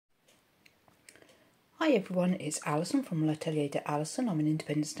Hi everyone, it's Alison from l'Atelier de Alison. I'm an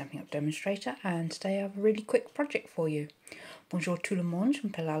independent Stampin' Up demonstrator and today I have a really quick project for you. Bonjour tout le monde, je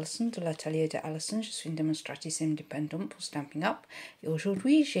m'appelle Alison de l'Atelier de Alison. Je suis une démonstratrice indépendante pour Stampin' Up et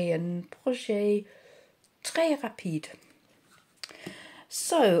aujourd'hui j'ai un projet très rapide.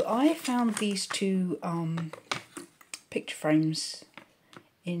 So I found these two picture frames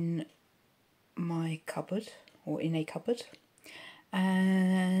in my cupboard, or in a cupboard,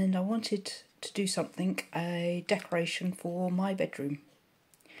 and I wanted to do something, a decoration for my bedroom.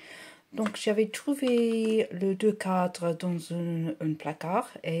 Donc j'avais trouvé les deux cadres dans un placard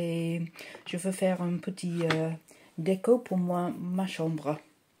et je veux faire un petit déco pour ma chambre.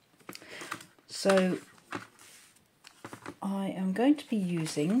 So I am going to be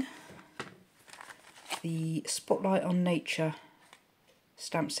using the Spotlight on Nature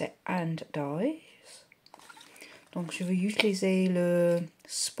stamp set and dies. Donc je vais utiliser le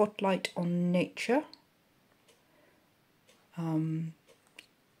Spotlight on Nature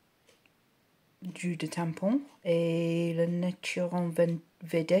du de tampon et le Nature en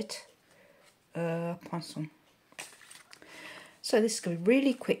vedette poinçon. So this is going to be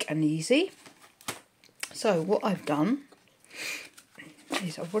really quick and easy. So what I've done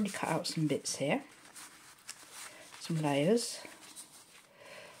is I've already cut out some bits here, some layers.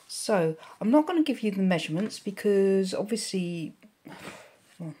 So I'm not going to give you the measurements because obviously,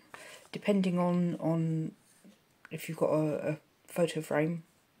 well, depending on if you've got a photo frame,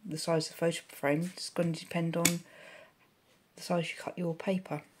 the size of the photo frame, it's going to depend on the size you cut your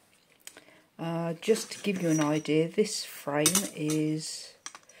paper. Just to give you an idea, this frame is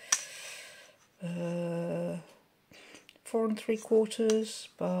 4 3/4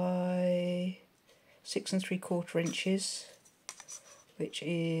 by 6 3/4 inches, which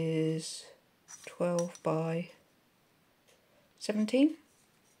is 12 by 17.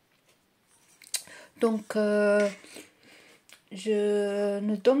 Donc, je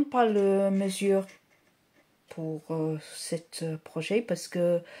ne donne pas la mesure pour cet projet parce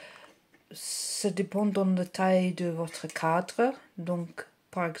que ça dépend de la taille de votre cadre. Donc,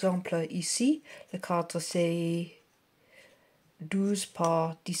 par exemple, ici, le cadre c'est 12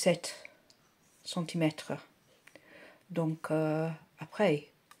 par 17 cm. Donc, après,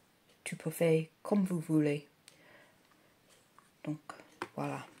 tu peux faire comme vous voulez. Donc,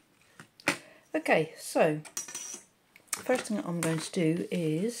 voilà. Okay, so, first thing I'm going to do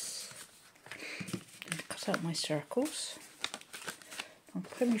is cut out my circles. Donc,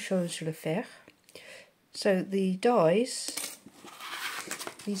 première chose, je vais le faire. So, the dies,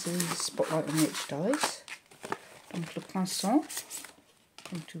 these are the Spotlight on Nature dies. Donc, le poinçon,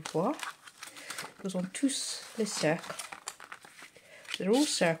 comme tu vois, goes on tous les cercles. They're all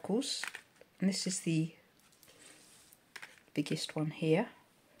circles, and this is the biggest one here.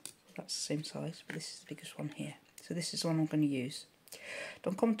 That's the same size, but this is the biggest one here. So this is the one I'm going to use.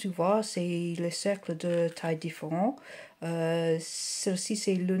 Donc comme tu vois, c'est les cercles de taille différentes. Celle-ci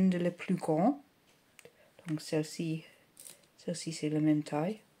c'est l'une des plus grandes. Donc celle-ci c'est la même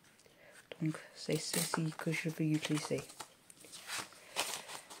taille. Donc c'est celle-ci que je vais utiliser.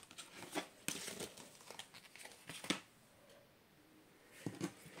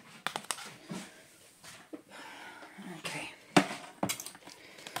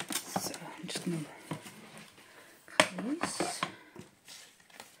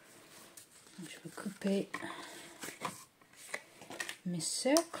 Je vais couper mes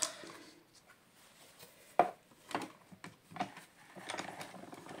cercles.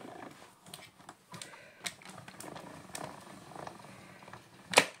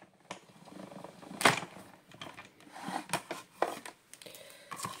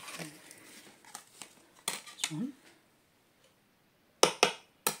 This one.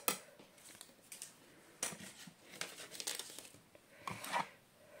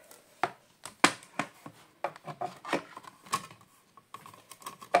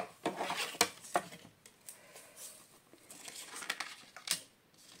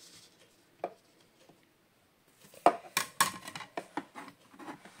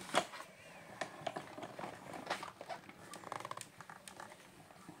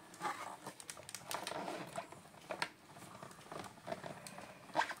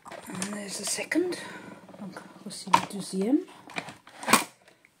 And there's the second. Donc, voici le deuxième.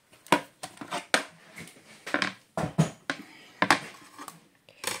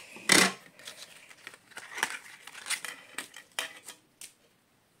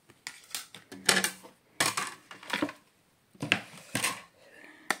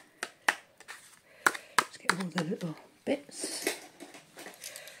 Let's get all the little bits.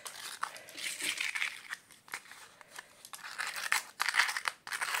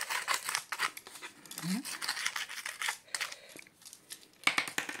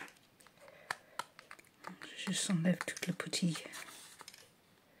 Juste enlève tout le petit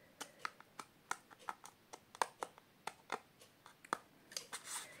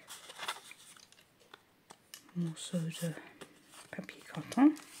morceau de papier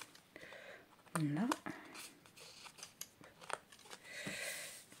carton. Voilà.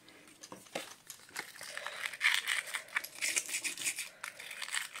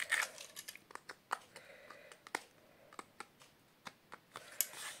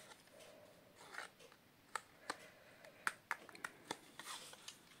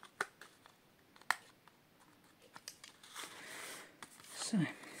 So,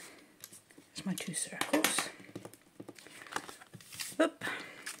 that's my 2 circles. Oop,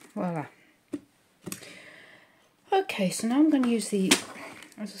 voila. Okay, so now I'm going to use the,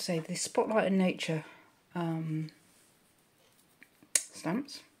 as I say, the Spotlight in Nature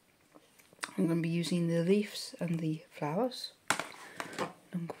stamps. I'm going to be using the leaves and the flowers.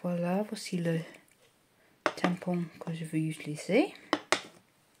 Donc voilà, voici le tampon que je veux utiliser.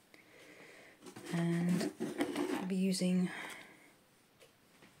 And I'll be using,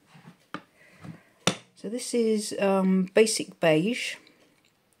 so this is basic beige,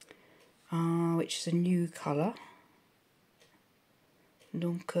 which is a new colour.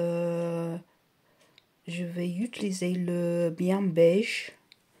 Donc je vais utiliser le bien beige.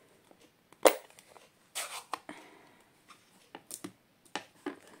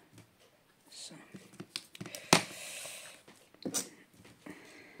 So.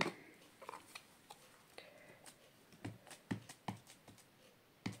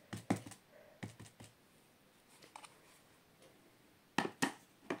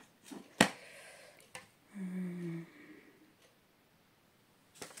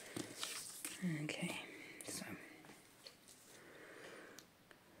 Okay,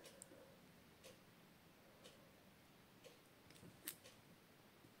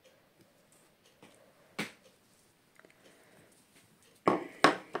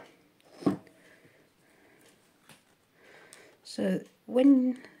 so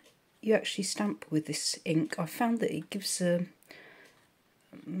when you actually stamp with this ink, I found that it gives a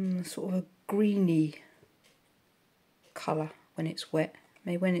sort of a greeny colour when it's wet.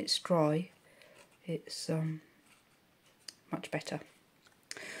 Maybe when it's dry, it's much better.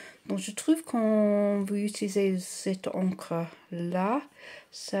 Donc je trouve qu'on veut utiliser cette encre là,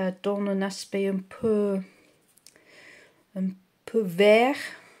 ça donne un aspect un peu vert,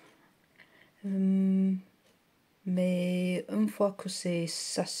 mais une fois que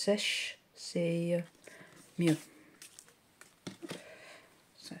ça sèche, c'est mieux.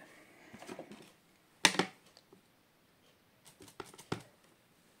 So.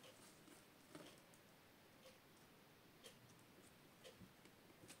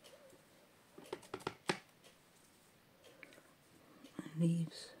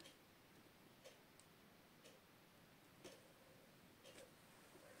 Leaves.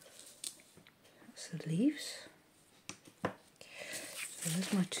 That's the leaves. So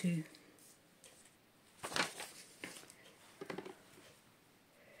there's my 2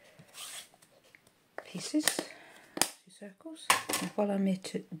 pieces, 2 circles. Donc voilà mes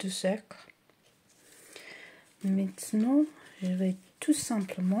 2 cercles. Maintenant, je vais tout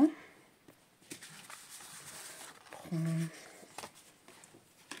simplement prendre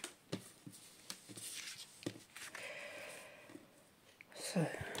so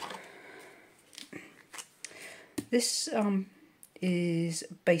this is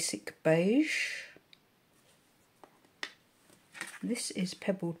basic beige. This is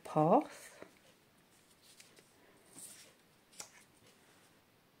pebbled path.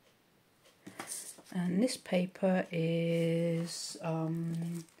 And this paper is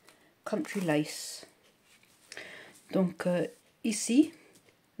country lace. Donc ici,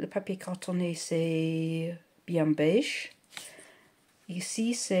 le papier cartonné c'est bien beige.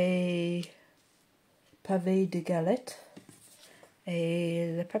 Ici c'est pavé de galette.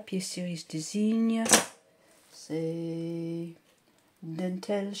 Et le papier cerise de cygne c'est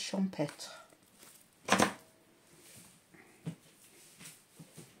dentelle champêtre.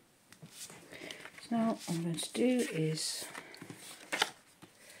 Now what I'm going to do is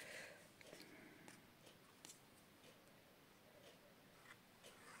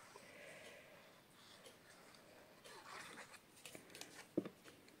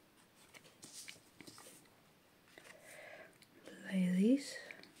lay these.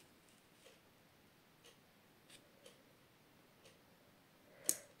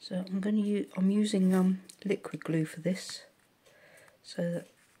 So I'm using liquid glue for this, so that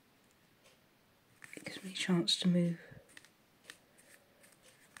it gives me a chance to move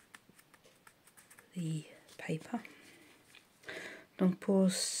the paper. Donc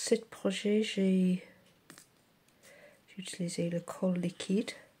pour ce projet, j'ai utilisé le colle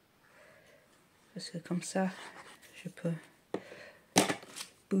liquide parce que comme ça, je peux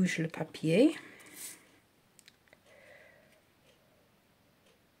bouger le papier.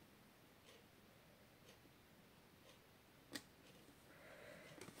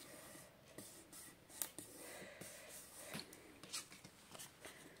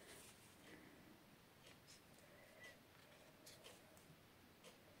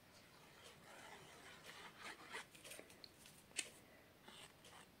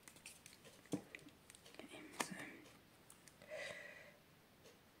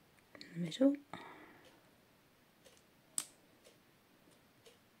 Middle.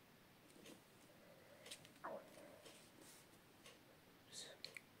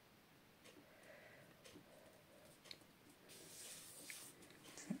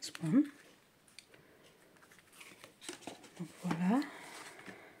 That's one. Donc voilà.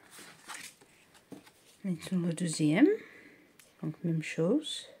 Maintenant le deuxième. Donc même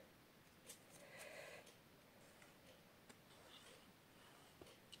chose.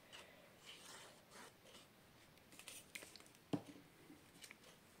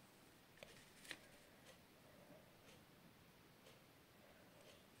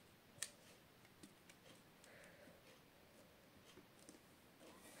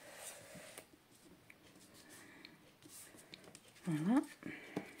 Voilà.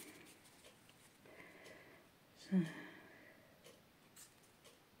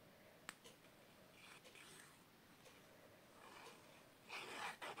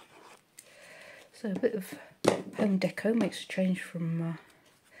 So a bit of home deco makes a change from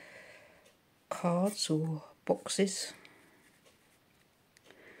cards or boxes.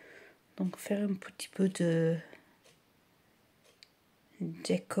 Donc faire un petit peu de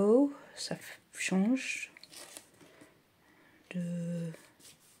déco, ça change de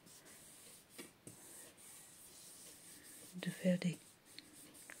faire des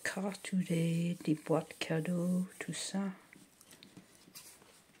cartes ou des boîtes cadeaux, tout ça.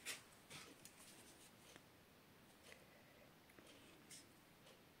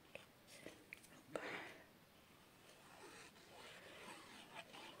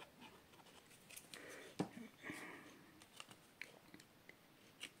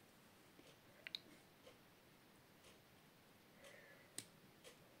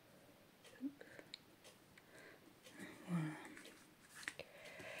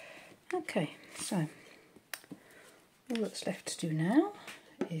 Okay, so all that's left to do now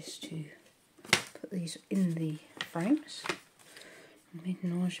is to put these in the frames.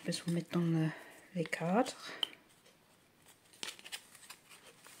 Maintenant, j'ai besoin de mettre dans les cadres.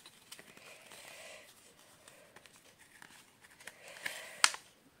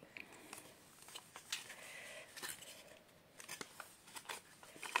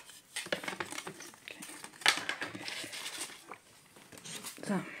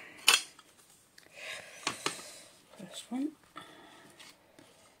 So, first one.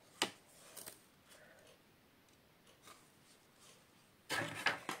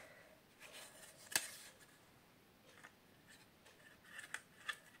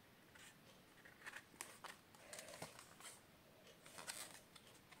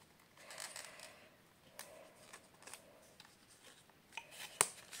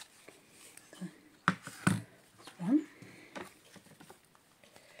 One.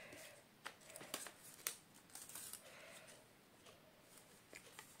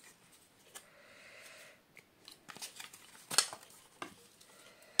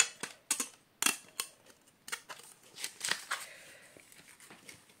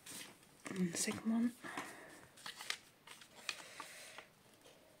 And the second one.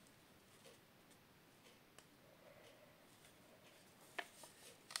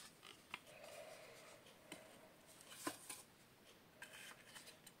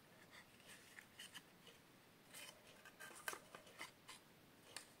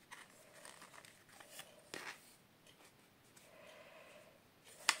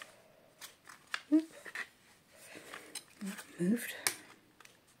 Moved.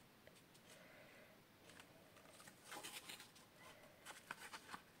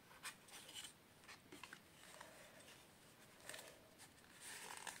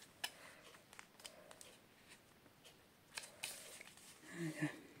 There we go.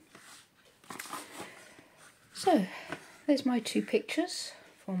 So, there's my two pictures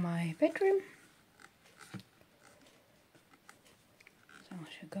for my bedroom. So I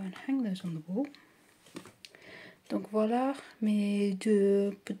should go and hang those on the wall. Donc voilà mes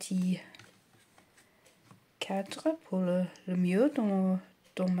deux petits cadres pour le mur dans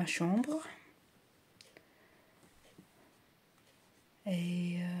ma chambre.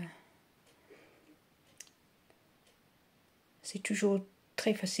 Et c'est toujours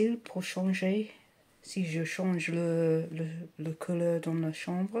très facile pour changer. Si je change le couleur dans la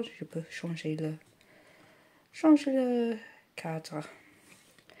chambre, je peux changer le cadre.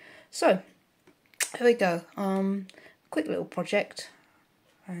 So, here we go. Quick little project.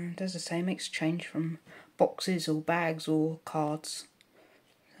 And as I say, makes a change from boxes or bags or cards.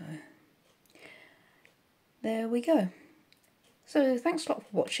 So, there we go. So thanks a lot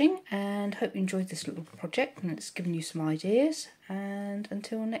for watching, and hope you enjoyed this little project and it's given you some ideas. And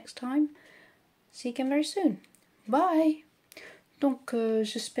until next time, see you again very soon. Bye! Donc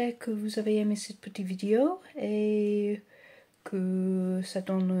j'espère que vous avez aimé cette petite vidéo et que ça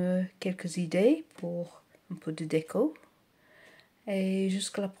donne quelques idées pour un peu de déco. Et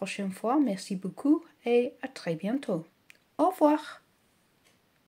jusqu'à la prochaine fois, merci beaucoup et à très bientôt. Au revoir!